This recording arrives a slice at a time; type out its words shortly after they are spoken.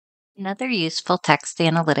Another useful text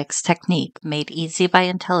analytics technique made easy by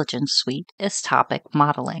Intelligence Suite is topic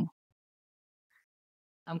modeling.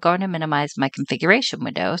 I'm going to minimize my configuration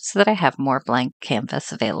window so that I have more blank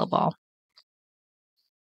canvas available.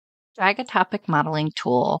 Drag a topic modeling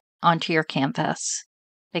tool onto your canvas.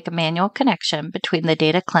 Make a manual connection between the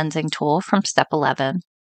data cleansing tool from step 11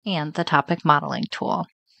 and the topic modeling tool.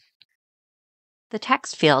 The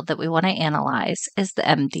text field that we want to analyze is the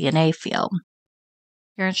MD&A field.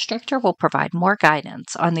 Your instructor will provide more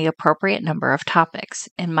guidance on the appropriate number of topics.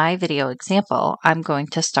 In my video example, I'm going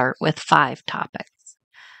to start with 5 topics.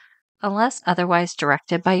 Unless otherwise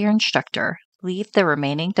directed by your instructor, leave the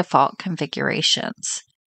remaining default configurations.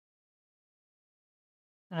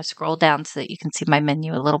 I'm going to scroll down so that you can see my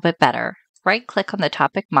menu a little bit better. Right-click on the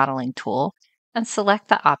topic modeling tool and select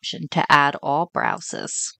the option to add all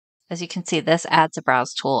browses. As you can see, this adds a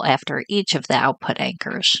browse tool after each of the output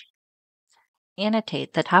anchors.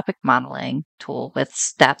 Annotate the topic modeling tool with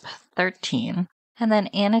step 13, and then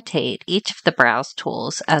annotate each of the browse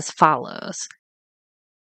tools as follows.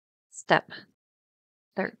 Step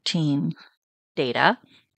 13, data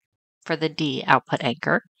for the D output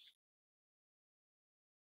anchor.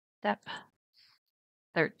 Step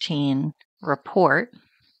 13, report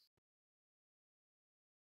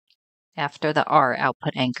after the R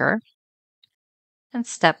output anchor. And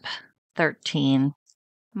step 13,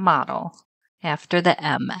 model after the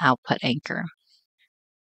M output anchor.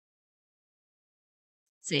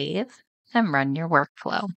 Save and run your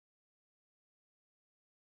workflow.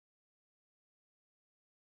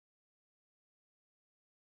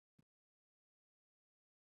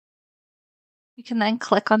 You can then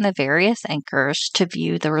click on the various anchors to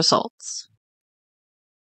view the results.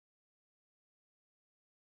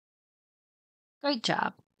 Great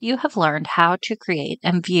job! You have learned how to create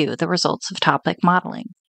and view the results of topic modeling.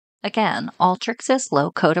 Again, Alteryx's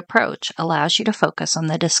low-code approach allows you to focus on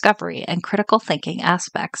the discovery and critical thinking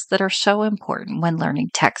aspects that are so important when learning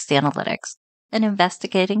text analytics and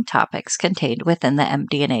investigating topics contained within the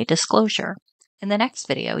MD&A disclosure. In the next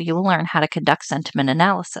video, you will learn how to conduct sentiment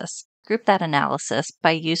analysis, group that analysis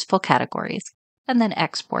by useful categories, and then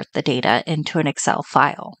export the data into an Excel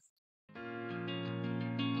file.